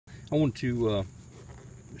I want to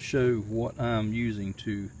show what I'm using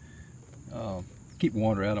to keep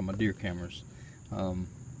water out of my deer cameras.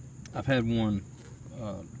 I've had one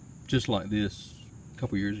just like this a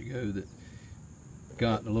couple years ago that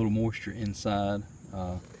got a little moisture inside.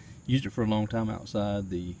 Used it for a long time outside.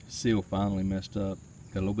 The seal finally messed up,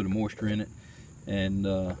 got a little bit of moisture in it, and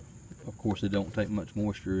of course it don't take much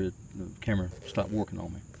moisture, the camera stopped working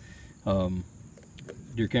on me.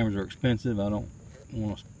 Deer cameras are expensive. I don't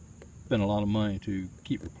want to spend a lot of money to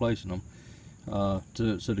keep replacing them.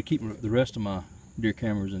 So to keep the rest of my deer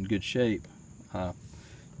cameras in good shape, I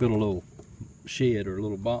built a little shed or a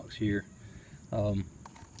little box here.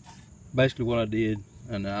 Basically what I did,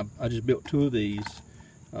 and I just built 2 of these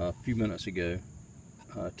a few minutes ago.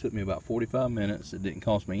 It took me about 45 minutes. It didn't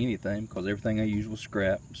cost me anything because everything I used was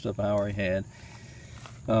scrap, stuff I already had.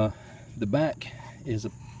 The back is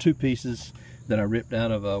 2 pieces that I ripped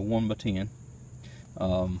out of a 1x10.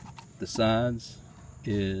 The sides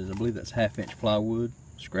is, I believe that's 1/2 inch plywood,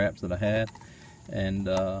 scraps that I had, and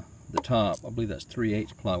the top, I believe that's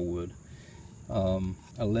 3/8 plywood.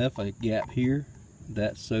 I left a gap here.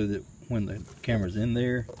 That's so that when the camera's in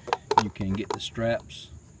there, you can get the straps.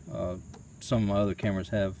 Some of my other cameras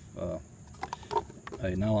have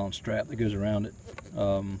a nylon strap that goes around it.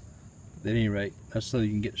 At any rate, that's so you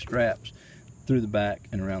can get straps through the back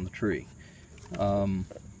and around the tree.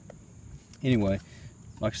 Anyway,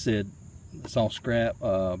 like I said, it's all scrap.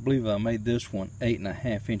 I believe I made this one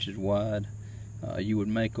 8.5 inches wide. You would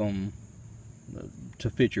make them to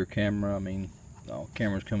fit your camera. I mean, all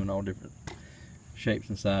cameras come in all different shapes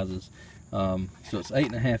and sizes. So it's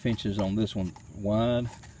 8.5 inches on this one wide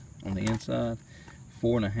on the inside,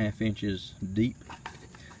 4.5 inches deep.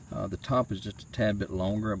 The top is just a tad bit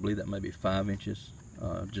longer. I believe that may be 5 inches,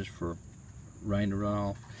 just for rain to run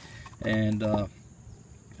off. And I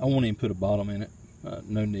won't even put a bottom in it.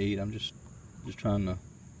 No need. I'm just trying to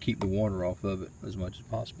keep the water off of it as much as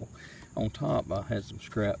possible. On top, I had some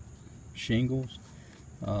scrap shingles,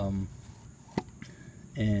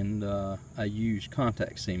 and I used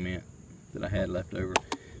contact cement that I had left over.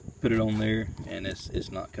 Put it on there, and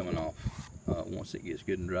it's not coming off once it gets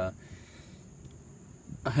good and dry.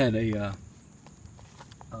 I had a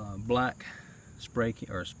black spray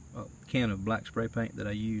or a can of black spray paint that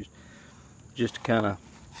I used just to kind of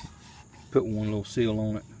put one little seal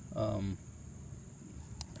on it.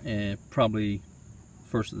 And probably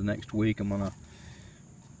first of the next week I'm gonna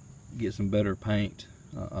get some better paint.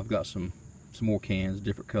 I've got some more cans,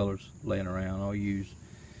 different colors laying around. I'll use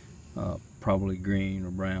probably green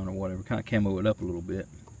or brown or whatever, kind of camo it up a little bit.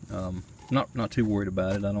 Not too worried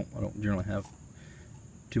about it. I don't generally have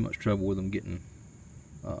too much trouble with them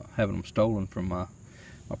having them stolen from my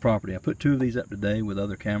property. I put 2 of these up today with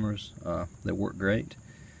other cameras that work great.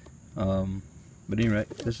 But anyway,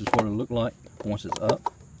 this is what it'll look like once it's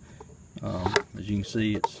up. As you can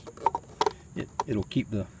see, it'll keep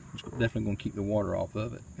it's definitely going to keep the water off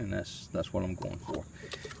of it, and that's what I'm going for.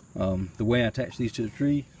 The way I attach these to the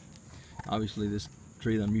tree, obviously this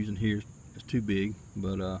tree that I'm using here is too big,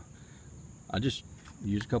 but I just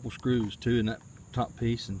use a couple screws, 2 in that top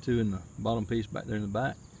piece and 2 in the bottom piece back there in the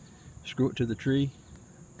back. Screw it to the tree,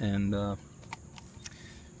 and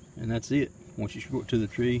that's it. Once you screw it to the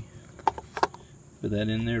tree, put that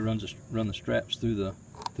in there, run the straps through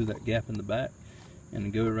that gap in the back,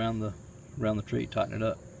 and go around the tree, tighten it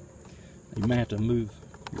up. You may have to move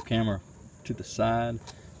your camera to the side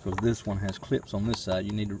because this one has clips on this side.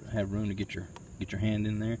 You need to have room to get your hand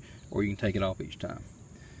in there, or you can take it off each time.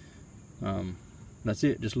 That's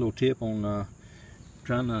it. Just a little tip on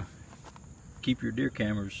trying to keep your deer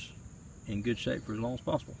cameras in good shape for as long as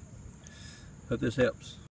possible. Hope this helps.